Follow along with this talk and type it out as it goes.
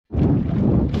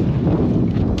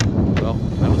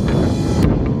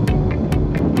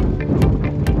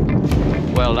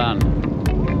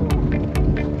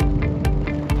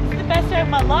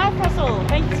our life, Russell.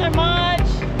 Thank you so much.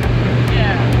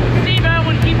 Yeah. Steve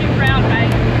Irwin, keep you proud, mate.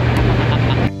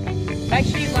 Make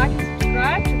sure you like and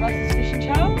subscribe to Russell's Fishing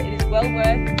Channel. It is well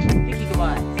worth the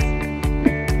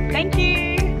gigabytes. Thank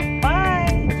you.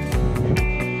 Bye.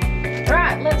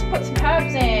 Right, let's put some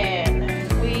herbs in.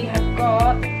 We have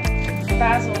got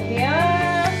basil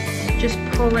here. Just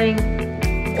pulling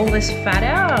all this fat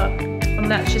out, and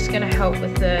that's just going to help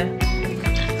with the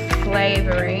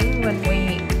flavouring when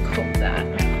we cook that.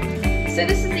 So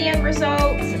this is the end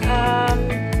result.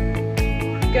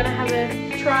 Gonna have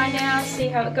a try now, see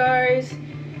how it goes.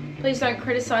 Please don't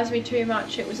criticize me too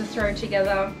much, it was a throw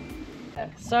together.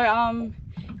 So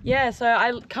yeah, so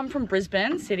I come from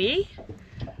Brisbane City.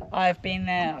 I've been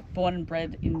there, born and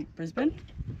bred in Brisbane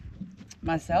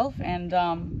myself, and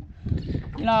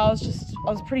you know, I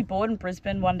was pretty bored in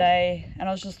Brisbane one day, and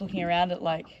I was just looking around at,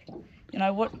 like, you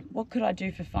know, what could I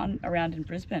do for fun around in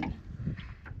Brisbane?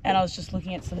 And I was just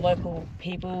looking at some local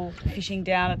people fishing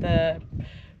down at the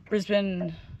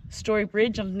Brisbane Story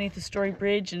Bridge, underneath the Story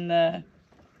Bridge, and the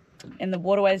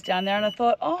waterways down there, and I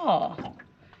thought, oh,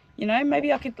 you know,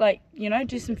 maybe I could, like, you know,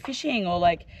 do some fishing or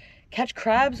like catch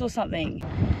crabs or something.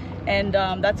 And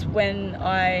that's when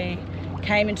I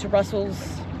came into Russell's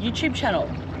YouTube channel,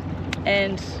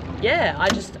 and yeah,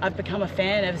 I've become a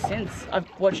fan ever since. I've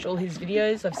watched all his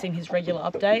videos, I've seen his regular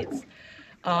updates,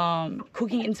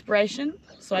 cooking inspiration.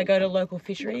 So I go to local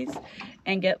fisheries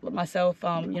and get myself,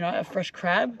 you know, a fresh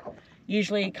crab.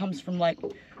 Usually it comes from like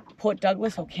Port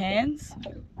Douglas or Cairns.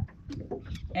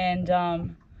 And I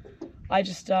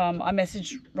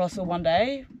messaged Russell one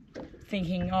day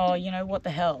thinking, oh, you know, what the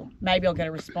hell? Maybe I'll get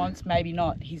a response, maybe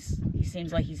not. He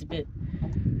seems like he's a bit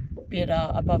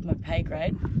above my pay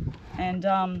grade. And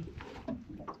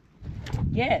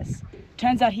yes,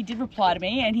 turns out he did reply to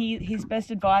me, and his best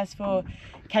advice for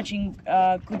catching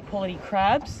good quality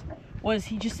crabs was,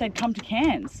 he just said, come to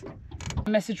Cairns. I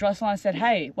messaged Russell and I said,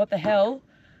 hey, what the hell?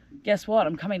 Guess what?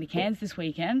 I'm coming to Cairns this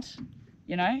weekend.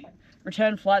 You know,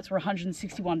 return flights were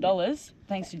 $161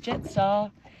 thanks to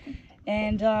Jetstar.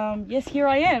 And yes, here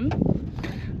I am.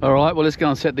 All right, well, let's go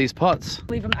and set these pots. I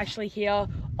believe I'm actually here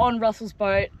on Russell's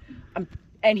boat,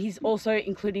 and he's also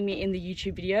including me in the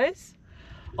YouTube videos.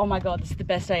 Oh my God, this is the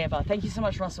best day ever. Thank you so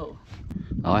much, Russell.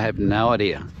 I have no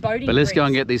idea. Boating but let's breeze. go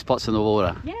and get these pots in the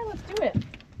water. Yeah, let's do it.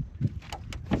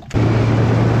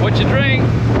 What you drink?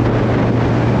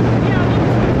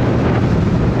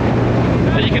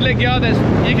 So you can let go of this.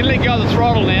 You can let go of the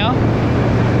throttle now,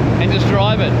 and just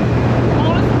drive it.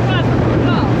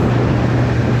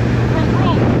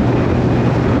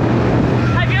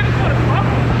 Have you ever caught a croc?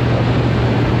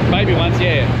 Maybe once,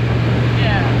 yeah.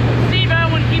 Yeah. Steve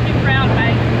Irwin, keep you proud,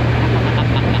 mate.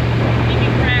 Keep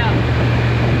you proud.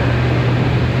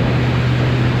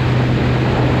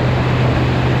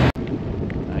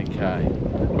 Okay.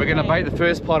 We're going to bait the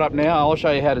first pot up now. I'll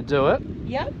show you how to do it.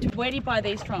 Yep. Where do you buy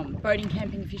these from? Boating,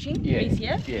 camping, fishing? Yeah.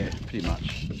 BCF? Yeah, pretty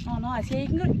much. Oh, nice. Yeah, you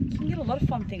can get a lot of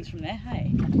fun things from there,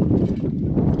 hey?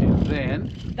 And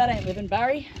then... That ain't living,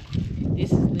 Barry.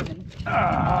 This is living.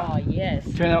 Oh, yes.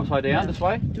 Turn it upside down this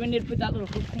way. Do we need to put that little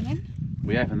hook thing in?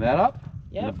 We open that up.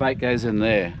 Yep. And the bait goes in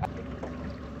there.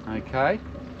 Okay.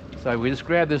 So we just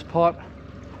grab this pot.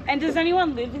 And does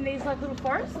anyone live in these like little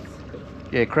forests?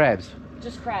 Yeah, crabs.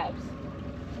 Just crabs.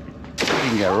 You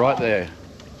can go right there.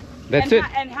 That's it.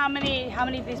 And how many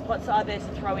of these pots are there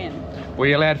to throw in?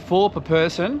 We allowed 4 per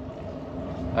person.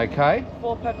 Okay.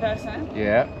 4 per person.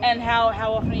 Yeah. And how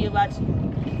often are you allowed to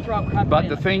throw a crab? But in?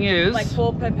 the thing is, like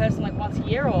 4 per person, like once a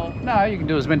year, or? no, you can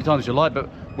do as many times as you like. But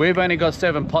we've only got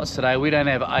 7 pots today. We don't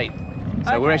have 8,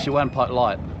 so we're actually 1 pot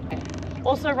light.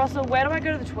 Also, Russell, where do I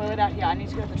go to the toilet out here? I need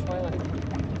to go to the toilet.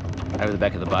 Over the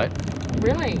back of the boat.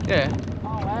 Really? Yeah.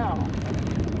 Oh wow.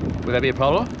 Would that be a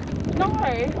problem? No,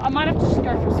 I might have to just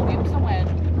go for a swim somewhere.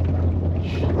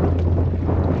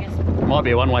 I guess. Might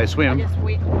be a one-way swim. I guess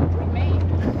we me.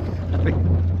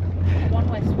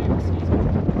 One-way swim, excuse me.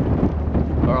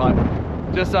 All right.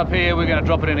 Just up here, we're going to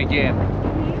drop it in again.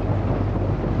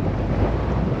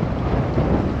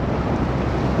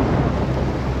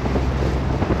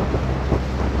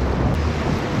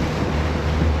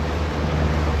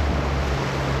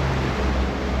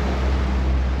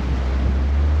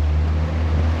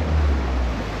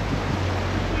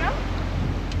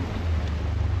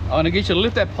 I'm going to get you to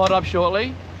lift that pot up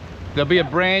shortly. There'll be a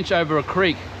branch over a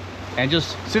creek, and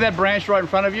just see that branch right in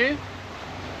front of you?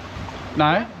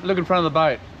 No, look in front of the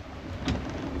boat.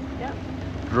 Yep.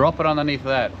 Drop it underneath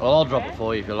that. Well, I'll drop it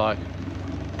for you if you like.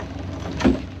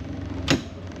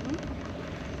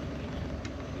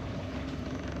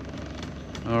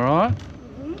 All right.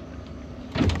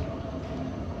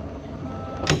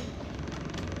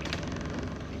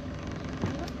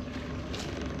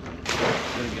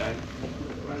 There we go.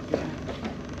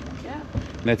 Yeah.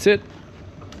 And that's it.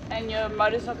 And your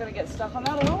motor's not going to get stuck on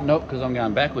that at all? Nope, because I'm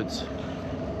going backwards.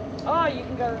 Oh, you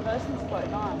can go reverse and slow.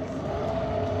 Nice.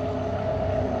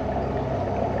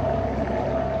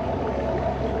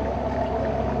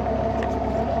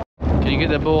 Can you get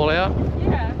that ball out?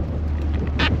 Yeah.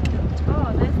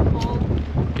 Oh, there's the ball.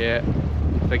 Yeah.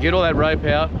 So get all that rope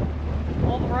out.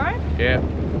 All the rope? Yeah.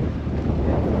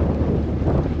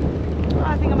 Oh,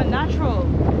 I think I'm a natural.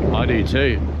 I do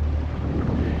too.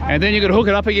 And then you got to hook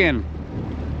it up again.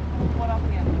 What up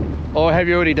again? Or have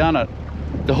you already done it?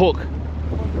 The hook.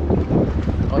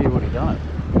 Oh, you've already done it.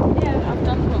 Yeah, I've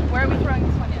done the hook. Where are we throwing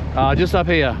this one yet? Just up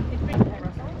here. It's been okay,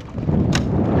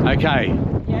 Russell. Okay.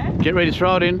 Yeah? Get ready to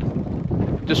throw it in.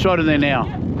 Just throw it in there now.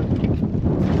 Yeah.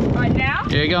 Right now?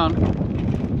 Yeah, go on.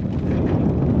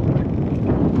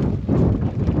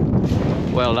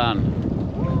 Well done.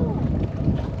 Ooh.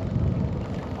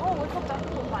 Oh, what's up that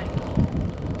look like?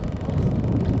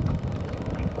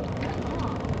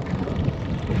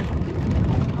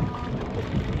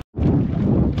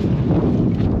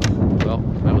 Well,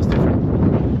 that was different.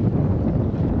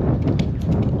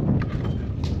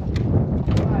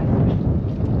 Right.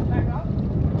 Back up.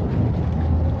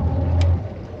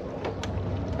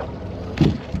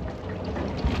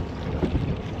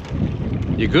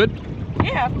 You good?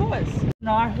 Yeah, of course.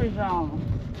 Nice is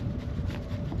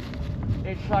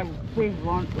it's like big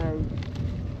one though.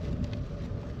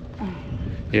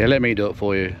 Yeah, let me do it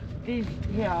for you. These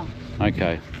here.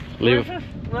 Okay. Leave it.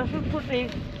 Let's just put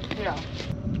these here.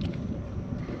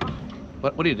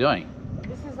 What are you doing?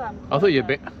 This is I thought you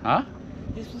huh?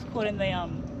 This was caught in the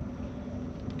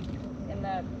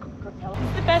propeller. This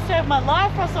is the best day of my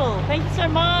life, Russell. Thank you so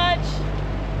much.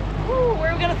 Woo, where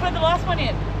are we gonna throw the last one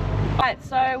in? Right,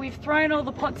 so we've thrown all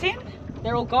the pots in.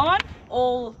 They're all gone.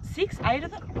 All 8 of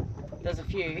them. There's a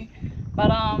few. But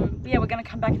yeah, we're gonna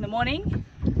come back in the morning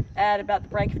at about the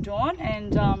break of dawn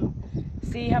and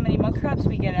see how many mud crabs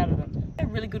we get out of them. They're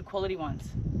really good quality ones.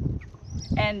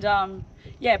 And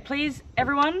yeah, please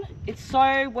everyone, it's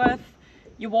so worth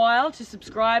your while to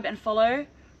subscribe and follow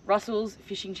Russell's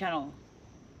fishing channel.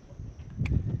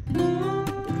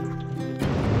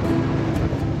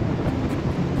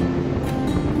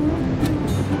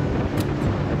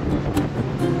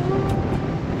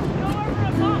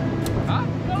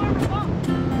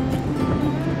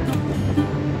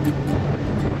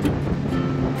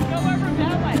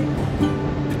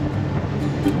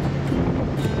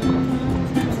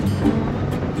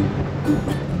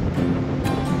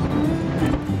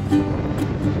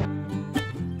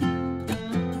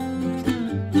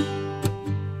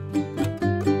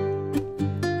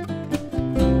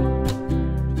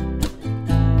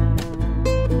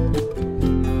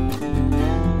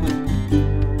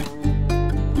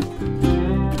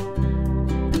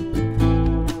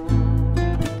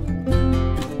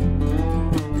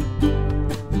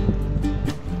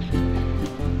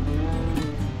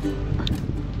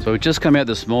 So we've just come out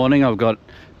this morning. I've got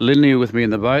Linley with me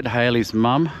in the boat, Hayley's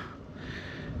mum,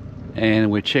 and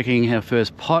we're checking our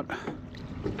first pot.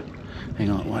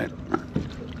 Hang on, wait.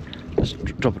 Just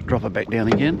drop it back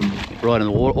down again. Right in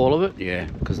the water, all of it? Yeah,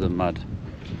 because of the mud.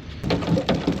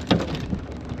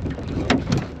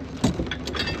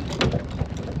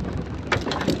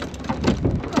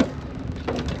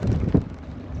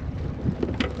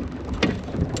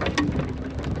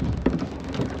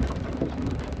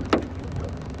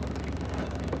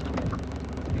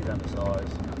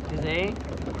 Is he?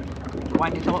 The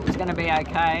one you thought was going to be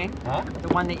okay? Huh? The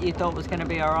one that you thought was going to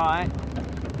be alright?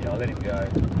 Yeah, I'll let him go.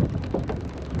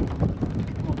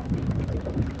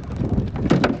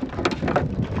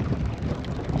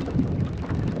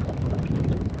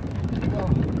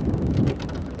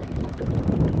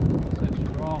 So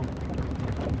strong.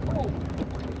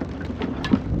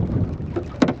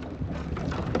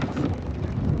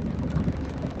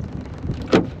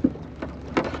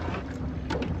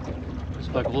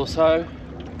 Like also,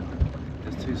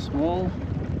 it's too small.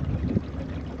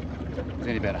 He's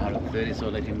only about 130, so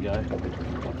I'll let him go.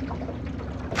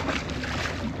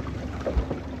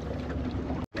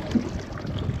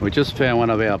 We just found one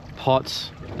of our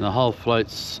pots and the whole float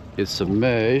is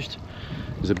submerged.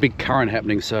 There's a big current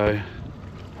happening, so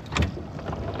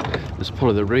that's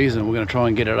probably the reason. We're going to try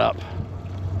and get it up.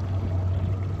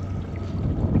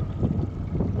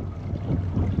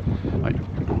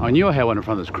 I knew I had one in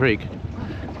front of this creek.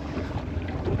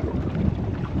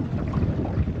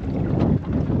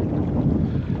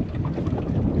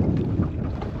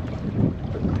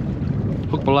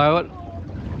 Hook below it.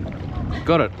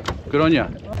 Got it. Good on you.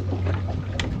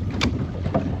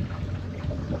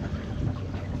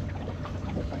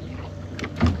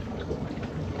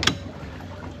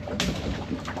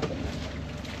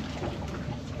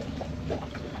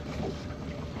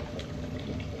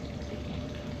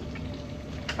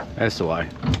 That's the way.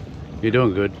 You're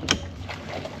doing good.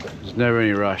 There's never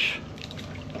any rush.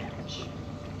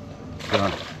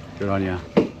 Good on you.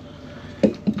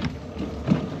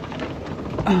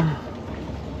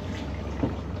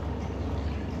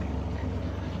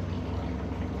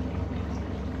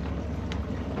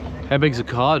 How big's a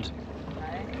cod?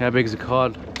 How big's a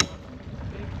cod?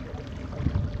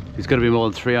 He's got to be more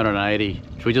than 380.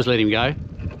 Should we just let him go? Yeah,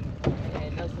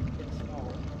 it does look a bit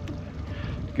small.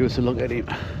 Give us a look at him.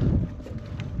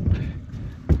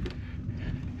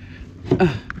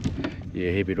 Yeah,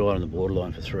 he'd be right on the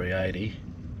borderline for 380.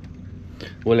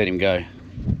 We'll let him go.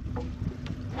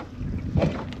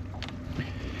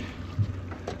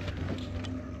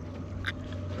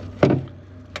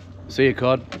 See you,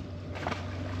 cod.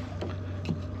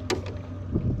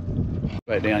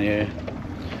 Right down here.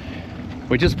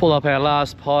 We just pulled up our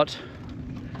last pot.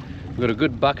 We've got a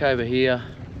good buck over here.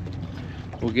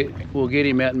 We'll get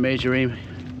him out and measure him.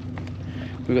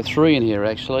 We've got 3 in here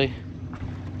actually.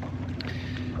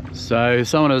 So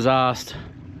someone has asked,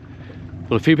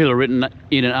 well, a few people have written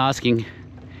in and asking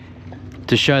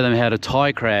to show them how to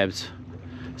tie crabs.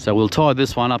 So we'll tie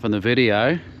this one up in the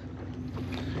video.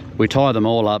 We tie them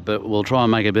all up, but we'll try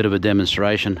and make a bit of a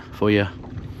demonstration for you.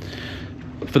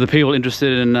 For the people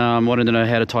interested in wanting to know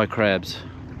how to tie crabs.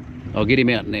 I'll get him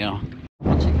out now.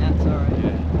 Watching that, sorry.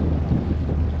 Yeah.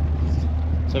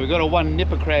 So we've got a 1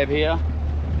 nipper crab here,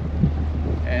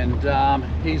 and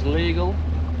he's legal.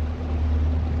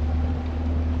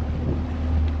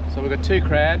 So we've got 2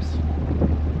 crabs.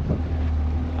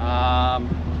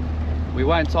 We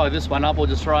won't tie this one up, we'll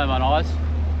just throw him on ice.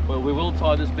 Well, we will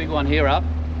tie this big one here up,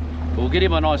 but we'll get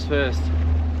him on ice first.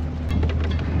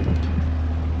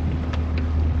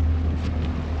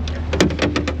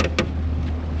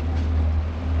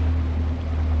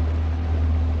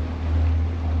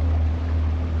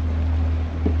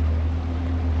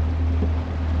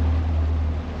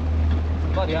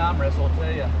 Bloody arm wrestle, I'll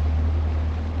tell you.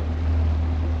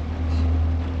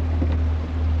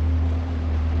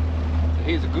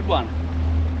 Here's a good one.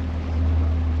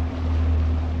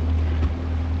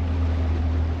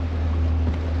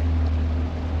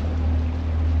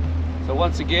 So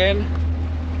once again,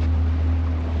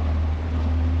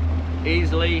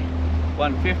 easily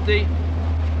 150.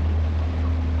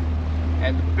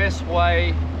 And the best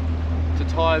way to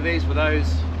tie these for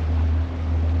those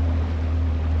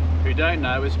who don't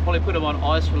know is probably put them on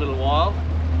ice for a little while.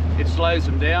 It slows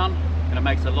them down and it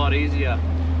makes it a lot easier.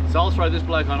 So I'll throw this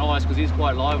bloke on ice because he's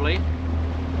quite lively,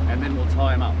 and then we'll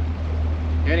tie him up.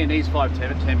 He only needs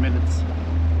 10 minutes.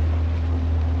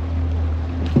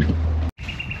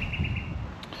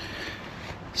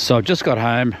 So I've just got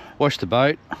home, washed the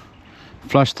boat,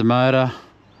 flushed the motor,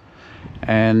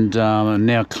 and I'm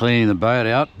now cleaning the boat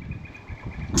out.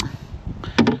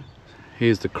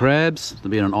 Here's the crabs. They've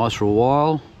been on ice for a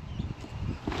while.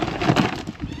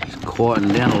 It's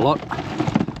quietened down a lot.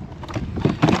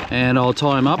 And I'll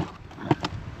tie him up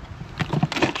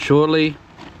shortly.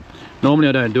 Normally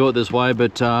I don't do it this way,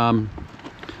 but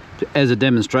as a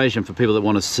demonstration for people that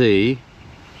want to see,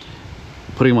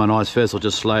 putting him on ice first will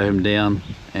just slow him down,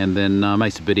 and then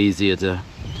makes it a bit easier to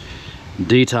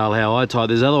detail how I tie.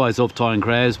 There's other ways of tying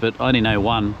crabs, but I only know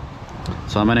one,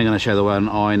 so I'm only going to show the one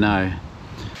I know.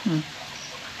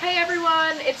 Hey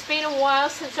everyone, it's been a while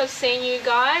since I've seen you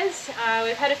guys.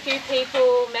 We've had a few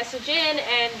people message in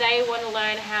and they want to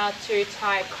learn how to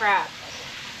tie crab.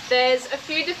 There's a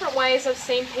few different ways I've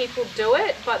seen people do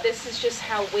it, but this is just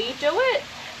how we do it.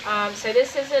 So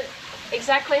this isn't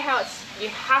exactly how you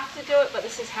have to do it, but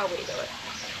this is how we do it.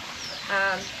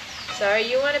 So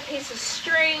you want a piece of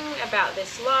string about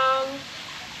this long,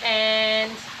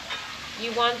 and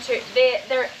you want to,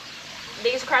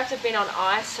 these crabs have been on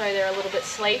ice, so they're a little bit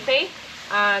sleepy.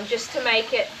 Just to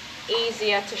make it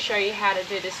easier to show you how to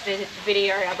do this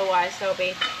video, otherwise they'll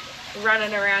be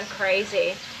running around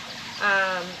crazy.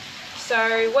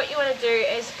 So what you want to do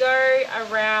is go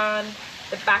around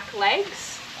the back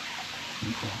legs.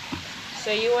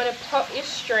 So you want to pop your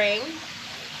string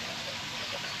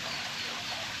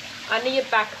under your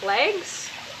back legs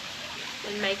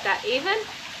and make that even.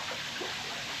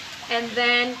 And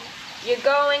then you're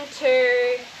going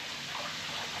to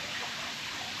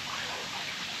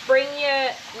bring your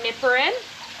nipper in,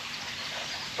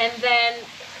 and then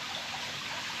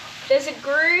there's a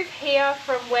groove here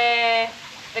from where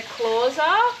the claws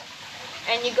are,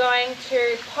 and you're going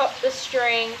to pop the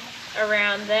string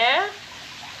around there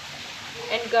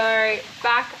and go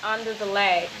back under the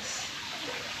legs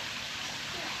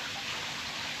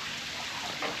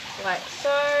like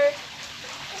so.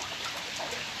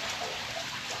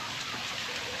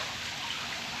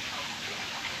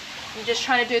 I'm just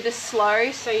trying to do this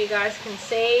slow so you guys can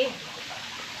see.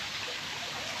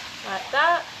 Like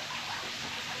that.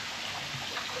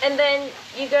 And then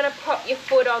you're going to pop your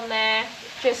foot on there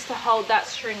just to hold that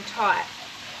string tight.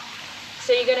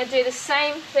 So you're going to do the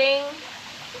same thing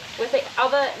with the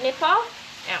other nipper.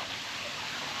 Ow.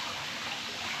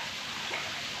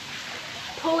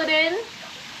 Pull it in.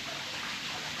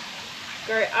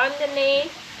 Go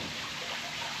underneath.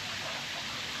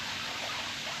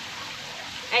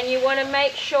 And you want to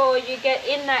make sure you get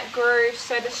in that groove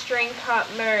so the string can't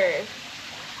move.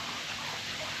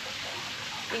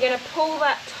 You're going to pull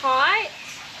that tight.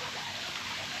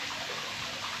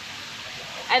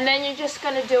 And then you're just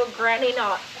going to do a granny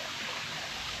knot.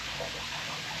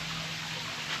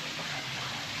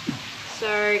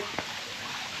 So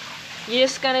you're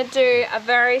just going to do a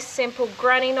very simple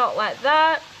granny knot like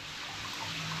that.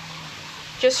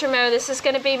 Just remember, this is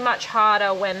going to be much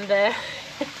harder when the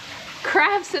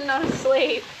crabs are not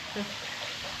asleep.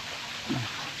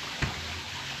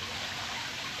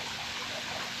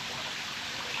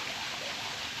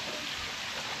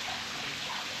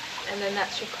 And then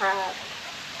that's your crab.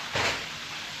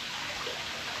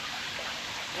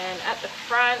 And at the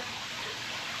front,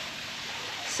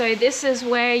 so this is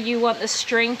where you want the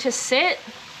string to sit,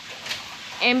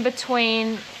 in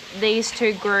between these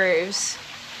two grooves,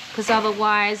 because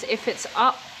otherwise if it's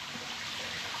up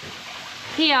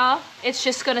here, it's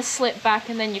just going to slip back,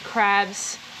 and then your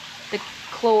crabs, the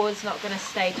claw's not going to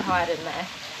stay tight in there.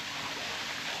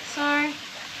 So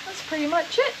that's pretty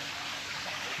much it.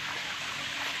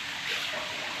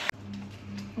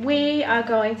 We are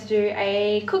going to do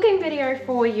a cooking video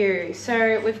for you.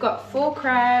 So we've got 4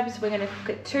 crabs. We're going to cook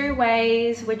it 2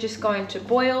 ways. We're just going to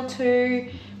boil 2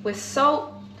 with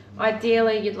salt.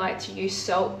 Ideally, you'd like to use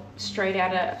salt straight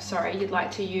out of, you'd like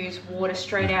to use water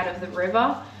straight out of the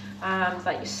river,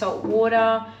 like your salt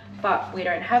water, but we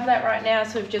don't have that right now,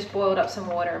 so we've just boiled up some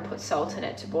water and put salt in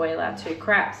it to boil our 2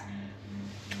 crabs.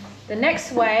 The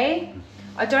next way,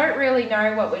 I don't really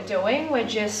know what we're doing. We're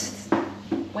just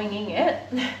winging it.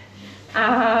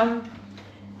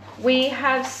 We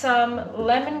have some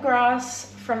lemongrass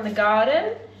from the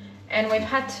garden, and we've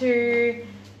had to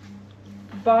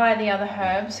buy the other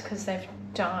herbs because they've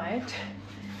died.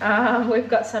 We've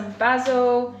got some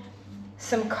basil,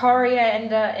 some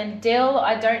coriander and dill.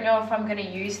 I don't know if I'm going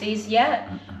to use these yet.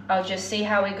 I'll just see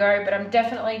how we go, but I'm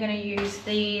definitely going to use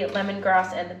the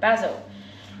lemongrass and the basil.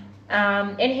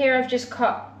 In here I've just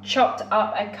chopped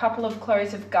up a couple of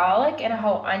cloves of garlic and a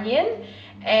whole onion,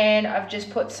 and I've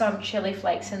just put some chili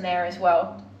flakes in there as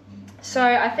well. So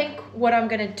I think what I'm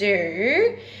going to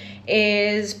do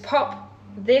is pop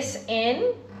this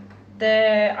in,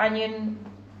 the onion,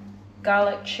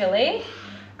 garlic, chili,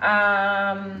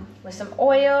 with some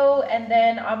oil, and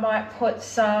then I might put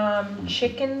some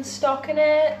chicken stock in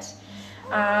it.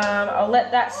 I'll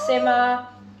let that simmer,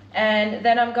 and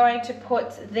then I'm going to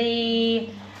put the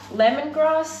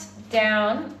lemongrass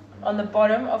down on the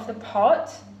bottom of the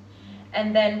pot,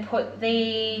 and then put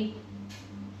the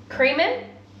cream in,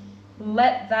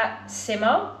 let that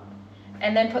simmer,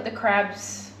 and then put the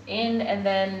crabs in, and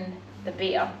then the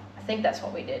beer. I think that's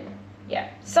what we did. Yeah,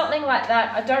 something like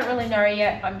that. I don't really know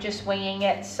yet. I'm just winging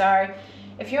it. So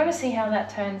if you want to see how that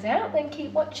turns out, then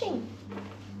keep watching.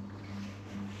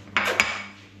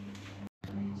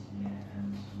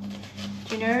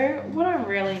 Do you know what I'm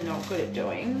really not good at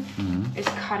doing? Is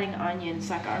cutting onions.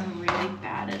 Like, I'm really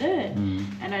bad at it,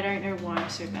 and I don't know why I'm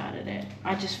so bad at it.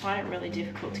 I just find it really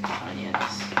difficult to cut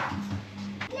onions.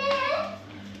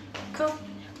 Cool.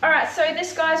 Alright, so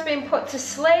this guy's been put to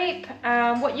sleep.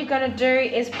 What you're going to do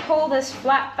is pull this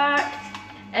flat back,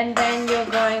 and then you're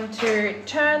going to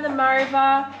turn them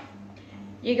over.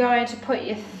 You're going to put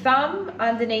your thumb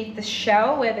underneath the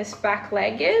shell where this back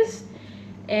leg is,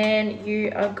 and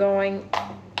you are going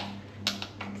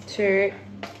to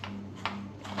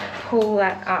pull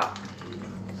that up.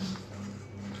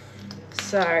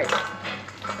 So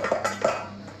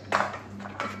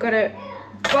I've got a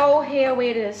bowl here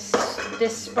we're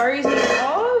disposing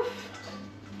of.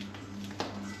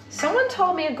 Someone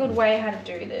told me a good way how to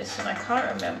do this, and I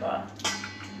can't remember.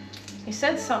 He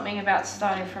said something about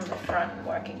starting from the front and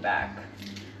working back.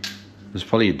 It was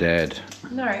probably your dad.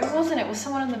 No, it wasn't. It was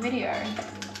someone in the video.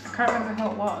 I can't remember who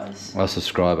it was. A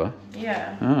subscriber?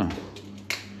 Yeah. Oh.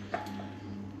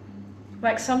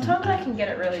 Like, sometimes I can get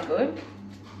it really good.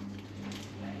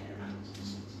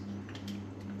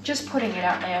 Just putting it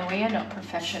out there, we are not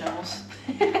professionals.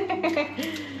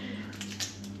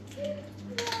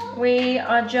 We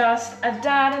are just a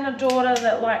dad and a daughter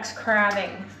that likes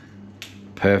crabbing.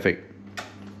 Perfect.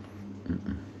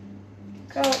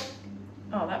 Go.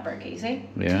 Oh, that broke easy.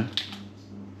 Yeah.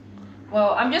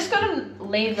 Well, I'm just gonna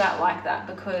leave that like that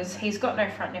because he's got no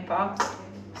front nipper.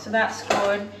 So that's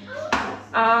good.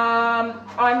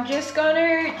 I'm just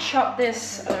gonna chop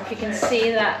this, I don't know if you can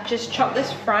see that, just chop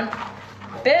this front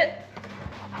bit.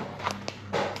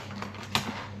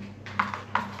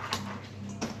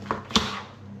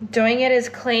 Doing it as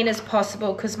clean as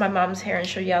possible because my mum's here and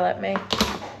she'll yell at me.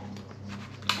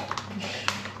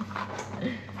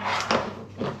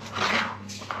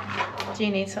 Do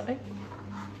you need something?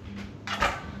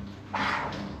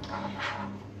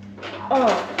 Oh,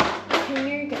 can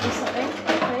you get me something,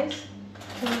 please?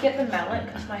 Can you get the mallet?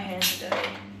 Because my hands are dirty.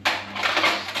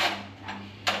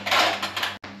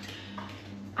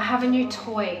 I have a new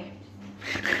toy.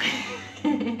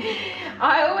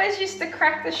 I always used to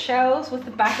crack the shells with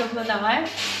the back of the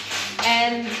knife,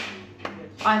 and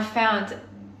I found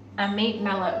a meat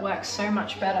mallet works so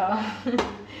much better.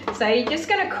 So you're just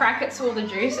gonna crack it so all the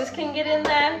juices can get in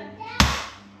there.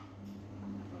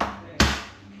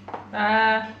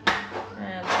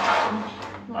 And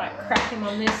might crack him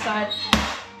on this side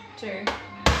too.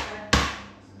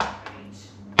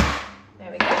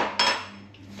 There we go.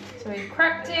 So we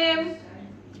cracked him.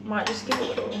 Might just give a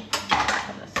little on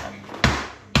this side.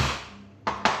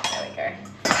 There we go.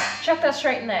 Chuck that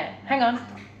straight in there. Hang on.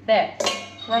 There.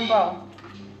 Wrong bowl.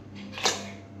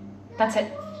 That's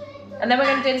it. And then we're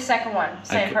going to do the second one.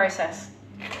 Same process.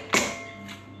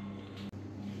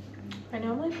 I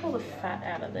normally pull the fat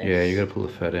out of this. Yeah, you got to pull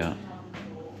the fat out.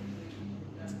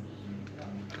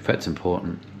 Fat's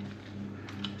important.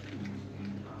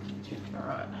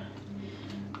 Alright.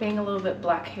 Being a little bit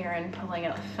black here and pulling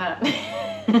out the fat.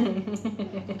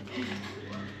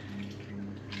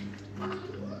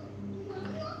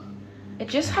 It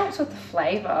just helps with the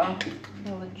flavour.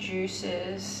 All the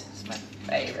juices. It's my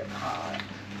favourite part.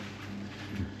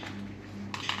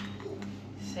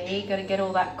 See, gotta get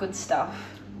all that good stuff.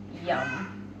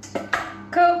 Yum.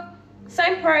 Cool.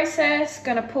 Same process.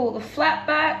 Gonna pull the flat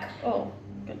back. Oh,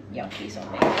 got yuckies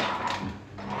on me.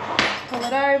 Pull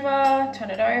it over, turn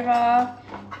it over.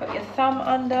 Put your thumb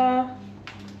under.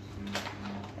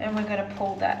 And we're gonna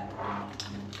pull that.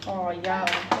 Oh, yum.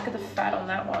 Look at the fat on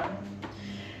that one.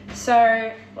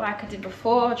 So, like I did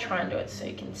before, try and do it so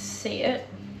you can see it.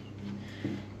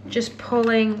 Just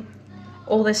pulling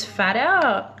all this fat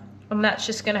out. And that's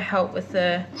just going to help with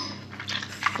the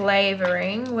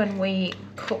flavoring when we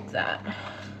cook that.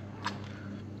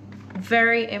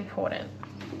 Very important.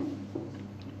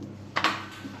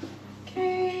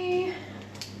 Okay.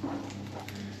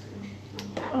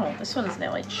 Oh, this one's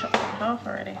nearly chopped in half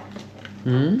already.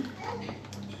 Hmm?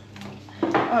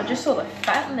 Oh, just saw the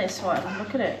fat in this one.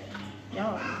 Look at it.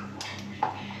 Yum.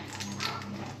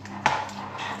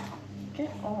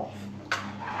 Get off.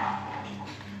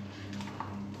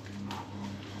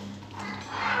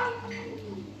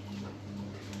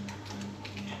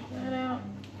 That out.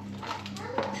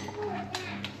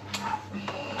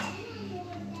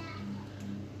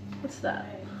 What's that?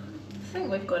 I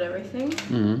think we've got everything.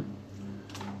 Mm-hmm.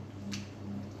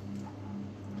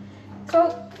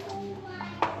 Cool.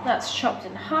 That's chopped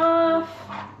in half.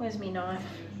 Where's my knife?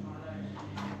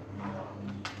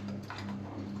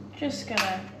 Just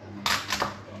gonna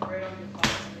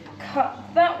cut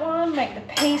that one, make the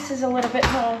pieces a little bit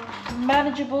more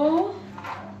manageable.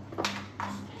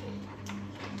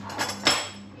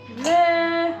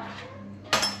 There.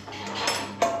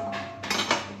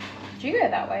 Do you go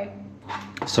that way?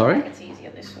 Sorry? I think it's easier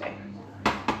this way.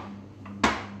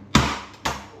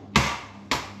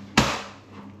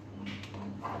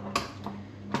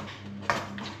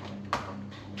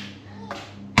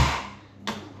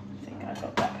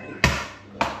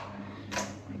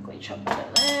 Chop that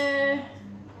in there.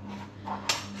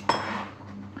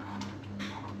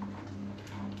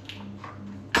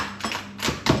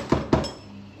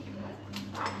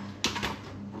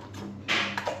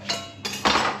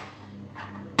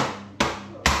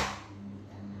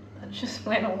 That just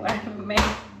went all over me.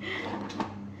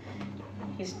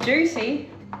 He's juicy.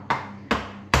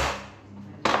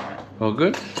 All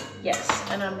good? Yes,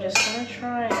 and I'm just gonna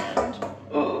try and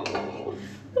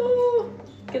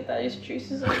get those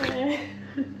juices on there.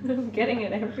 I'm getting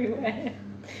it everywhere.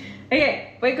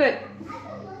 Okay, we're good.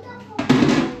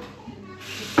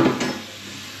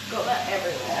 Got that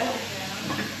everywhere.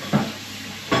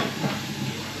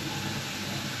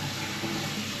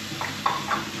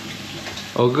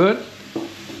 All good?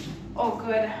 All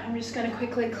good. I'm just gonna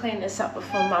quickly clean this up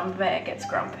before Mum Bear gets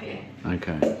grumpy.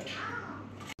 Okay.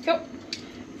 Cool.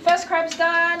 First crab's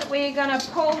done. We're gonna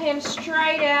pull him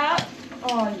straight out.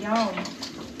 Oh, yum.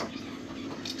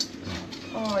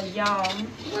 Oh, yum.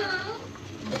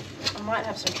 I might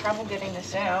have some trouble getting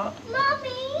this out.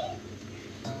 Mommy,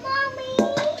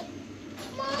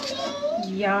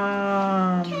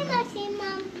 Yum. Can I see,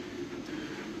 Mum?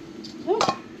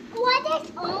 What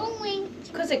is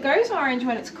orange? Because it goes orange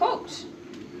when it's cooked.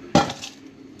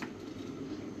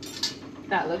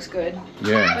 That looks good.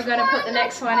 Yeah. We're gonna put the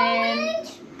next one in.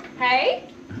 Hey?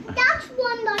 That's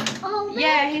one that's orange.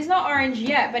 Yeah, he's not orange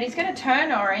yet, but he's gonna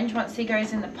turn orange once he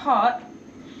goes in the pot.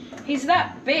 He's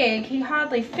that big, he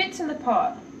hardly fits in the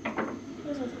pot.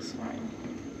 Where's this one?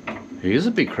 He is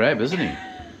a big crab, isn't he?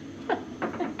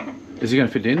 Is he going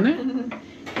to fit in there?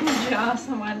 Jar,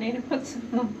 someone need to put some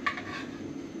more.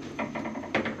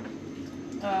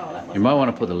 Oh, that You was. might want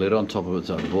to put the lid on top of it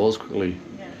so it boils quickly.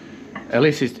 Yeah. At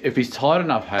least if he's tight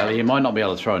enough, Hayley, he might not be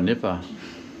able to throw a nipper.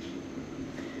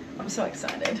 I'm so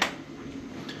excited.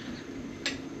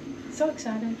 So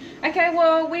excited. Okay,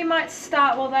 well, we might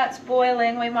start, while that's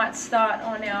boiling, we might start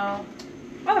on our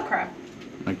other crab.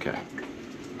 Okay.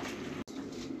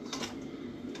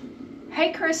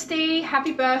 Hey Christy,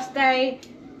 happy birthday.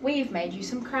 We've made you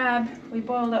some crab. We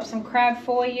boiled up some crab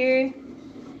for you.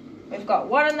 We've got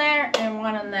one in there and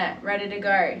one in there, ready to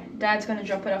go. Dad's gonna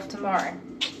drop it off tomorrow.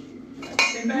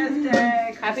 Happy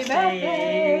birthday, Happy Christy.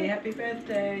 birthday. Happy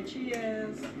birthday.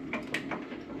 Cheers.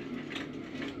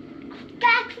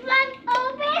 That's one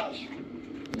orange.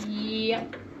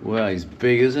 Yep. Well, he's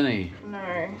big, isn't he? No,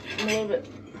 a little bit.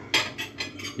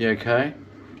 You okay?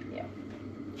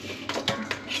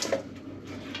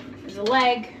 There's a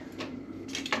leg.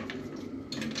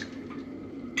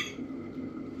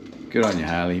 Good on you,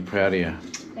 Hayley. Proud of you.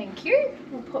 Thank you.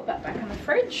 We'll put that back in the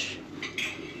fridge.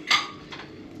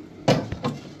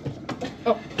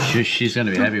 Oh, She's going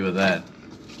to be happy with that.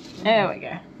 there we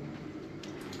go.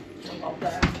 I love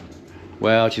that.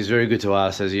 Well, she's very good to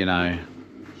us, as you know.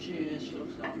 She is. She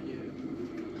looks after you.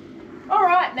 All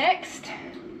right, next.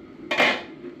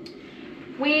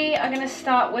 We are going to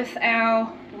start with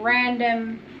our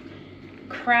random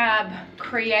crab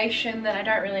creation that I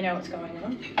don't really know what's going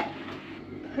on.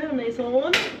 Turn this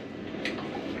on.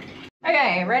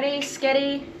 Okay, ready,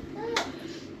 sketty.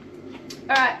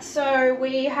 Alright, so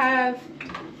we have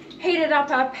heated up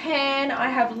our pan. I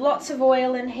have lots of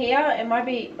oil in here. It might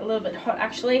be a little bit hot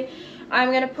actually. I'm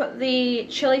going to put the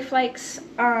chili flakes,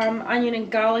 onion and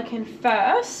garlic in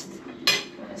first.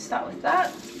 I'm going to start with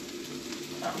that.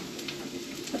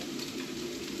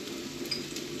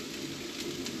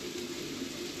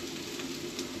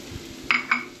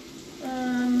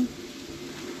 Oh.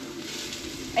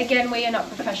 Again, we are not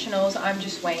professionals. I'm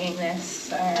just weighing this,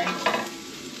 so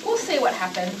we'll see what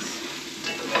happens.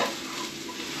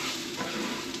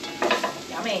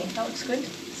 Yummy. That looks good.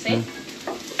 See?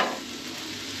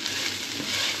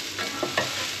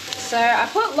 So I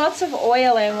put lots of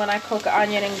oil in when I cook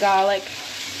onion and garlic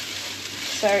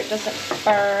so it doesn't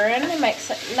burn. It makes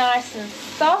it nice and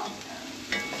soft.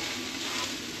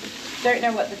 Don't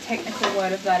know what the technical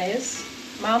word of that is.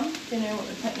 Mum, do you know what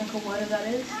the technical word of that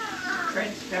is?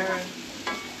 Transparent.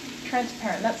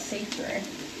 Transparent, that's see-through.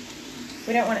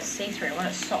 We don't want it see-through, we want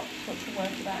it soft. What's the word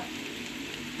for that?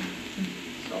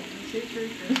 Soft and see-through.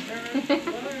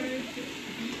 Transparent.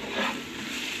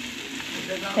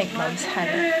 I think Mum's had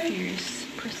a fuse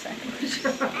per second.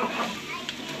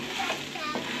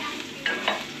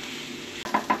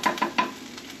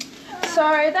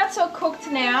 So that's all cooked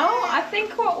now. I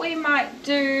think what we might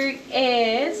do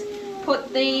is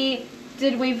put the,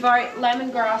 did we vote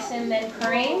lemongrass in then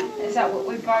cream? Is that what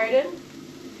we voted?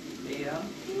 Yeah.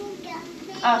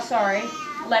 Oh, sorry.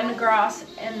 Lemongrass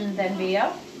and then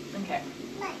beer. Okay.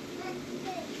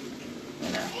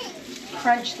 I'm gonna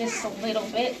crunch this a little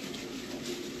bit.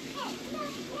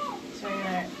 So I'm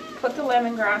gonna put the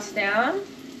lemongrass down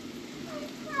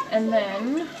and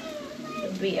then the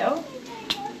beer.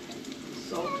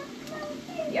 Salt.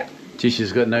 Yep. Gee,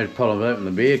 she's got no problem opening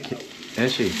the beer,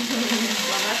 has she?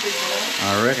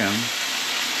 I reckon.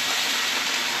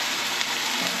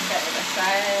 Set it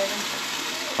aside.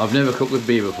 I've never cooked with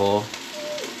beer before.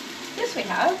 Yes, we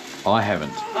have. I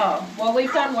haven't. Oh, well,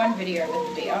 we've done one video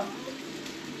with the beer.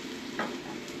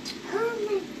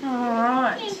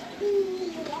 Alright.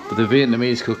 But the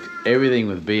Vietnamese cook everything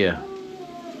with beer.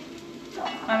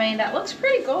 I mean, that looks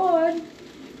pretty good.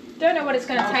 Don't know what it's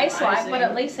going to taste like, but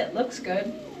at least it looks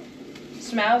good.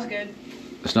 Smells good.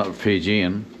 It's not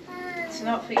Fijian. It's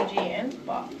not Fijian,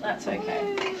 but that's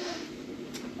okay.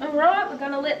 Alright, we're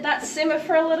going to let that simmer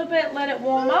for a little bit, let it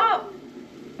warm up.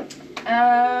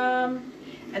 And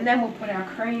then we'll put our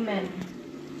cream in.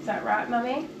 Is that right,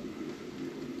 Mummy?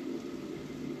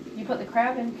 You put the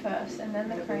crab in first and then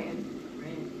the cream.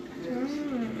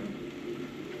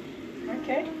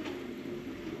 Okay.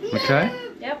 Okay?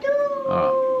 Yep.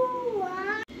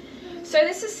 Alright. So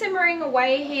this is simmering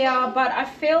away here, but I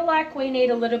feel like we need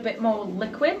a little bit more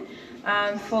liquid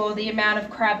for the amount of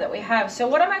crab that we have. So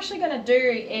what I'm actually going to do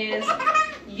is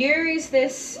use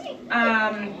this,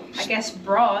 I guess,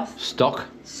 broth. Stock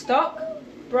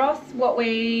broth, what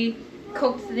we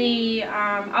cooked the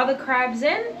other crabs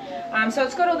in. So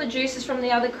it's got all the juices from the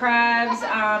other crabs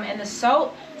and the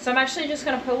salt. So I'm actually just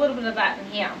going to put a little bit of that in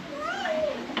here.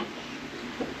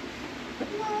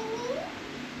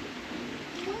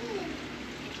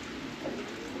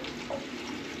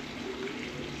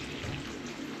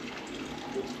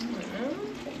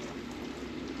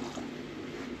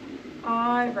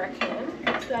 I reckon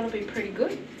that'll be pretty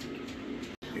good.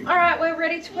 Alright, we're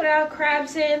ready to put our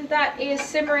crabs in. That is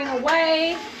simmering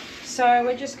away. So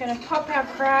we're just going to pop our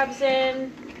crabs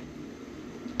in.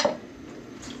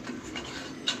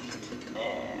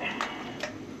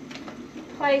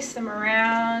 Place them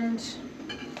around.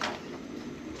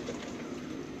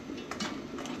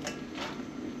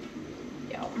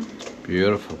 Yum.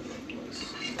 Beautiful.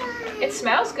 It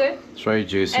smells good. It's very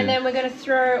juicy. And then we're going to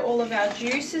throw all of our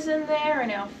juices in there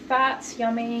and our fats.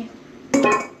 Yummy.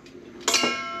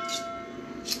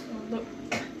 Look.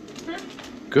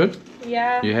 Good?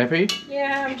 Yeah. You happy?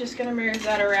 Yeah, I'm just going to move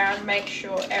that around, make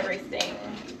sure everything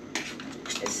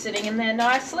is sitting in there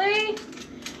nicely.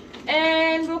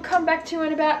 And we'll come back to you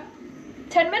in about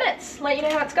 10 minutes, let you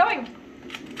know how it's going.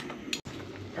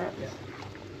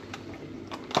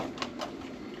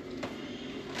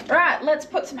 Right, let's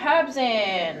put some herbs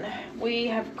in. We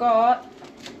have got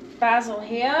basil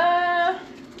here. I'm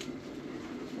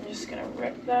just going to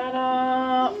rip that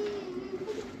up.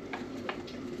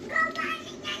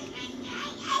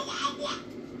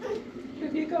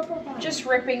 Just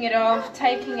ripping it off,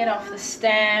 taking it off the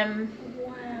stem.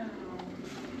 Wow.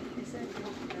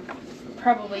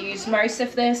 Probably use most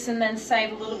of this and then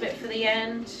save a little bit for the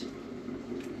end.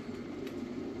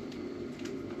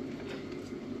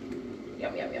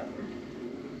 Yum, yum, yum.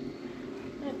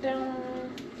 That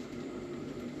down.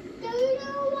 Do you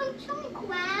want some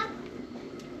crab?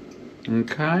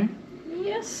 Okay.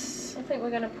 Yes, I think we're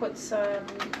going to put some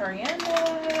coriander.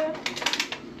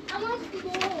 I want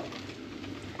more.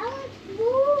 I want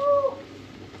more.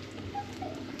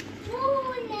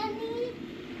 More, Nanny.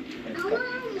 I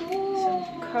want more.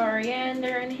 Some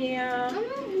coriander in I here. want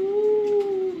more.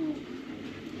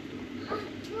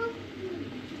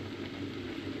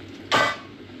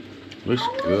 Looks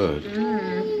good.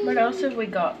 What else have we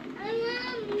got? I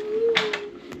want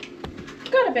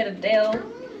more. Got a bit of dill. I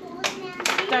want more,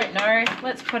 Nanny. Don't know.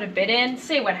 Let's put a bit in,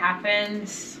 see what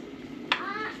happens.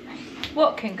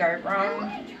 What can go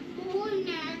wrong? More,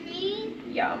 Nanny.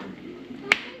 Yum.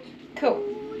 Cool.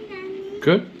 More, Nanny.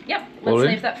 Good? Yep, All let's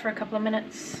in? leave that for a couple of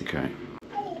minutes. Okay.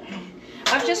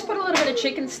 I've just put a little bit of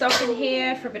chicken stock in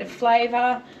here for a bit of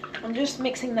flavour. I'm just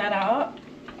mixing that up.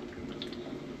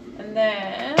 And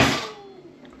then,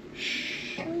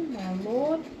 oh my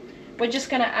lord, we're just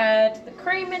going to add the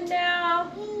cream in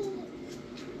now.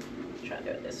 Try and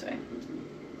do it this way.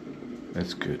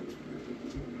 That's good.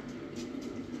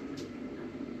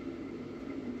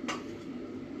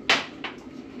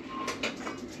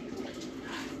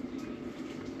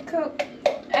 Cool.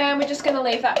 And we're just going to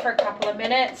leave that for a couple of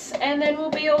minutes and then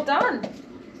we'll be all done.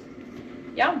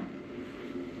 Yum.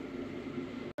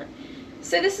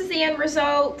 So this is the end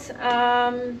result.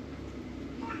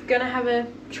 Gonna have a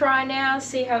try now,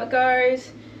 see how it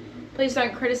goes. Please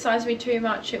don't criticize me too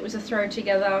much. It was a throw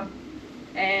together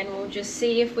and we'll just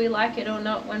see if we like it or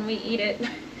not when we eat it.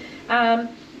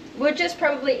 We'll just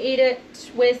probably eat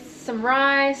it with some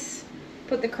rice,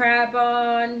 put the crab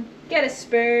on, get a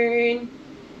spoon,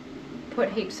 put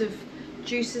heaps of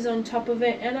juices on top of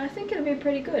it, and I think it'll be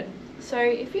pretty good. So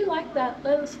if you like that,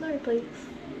 let us know, please.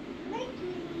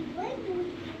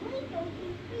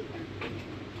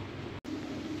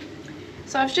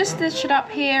 So I've just dished it up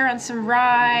here on some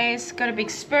rice, got a big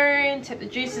spoon, tip the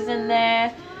juices in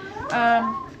there,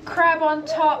 crab on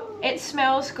top. It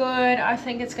smells good. I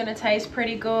think it's going to taste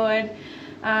pretty good.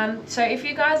 So if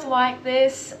you guys like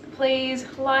this, please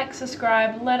like,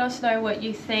 subscribe, let us know what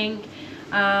you think.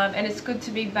 And it's good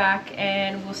to be back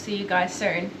and we'll see you guys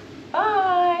soon.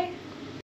 Bye!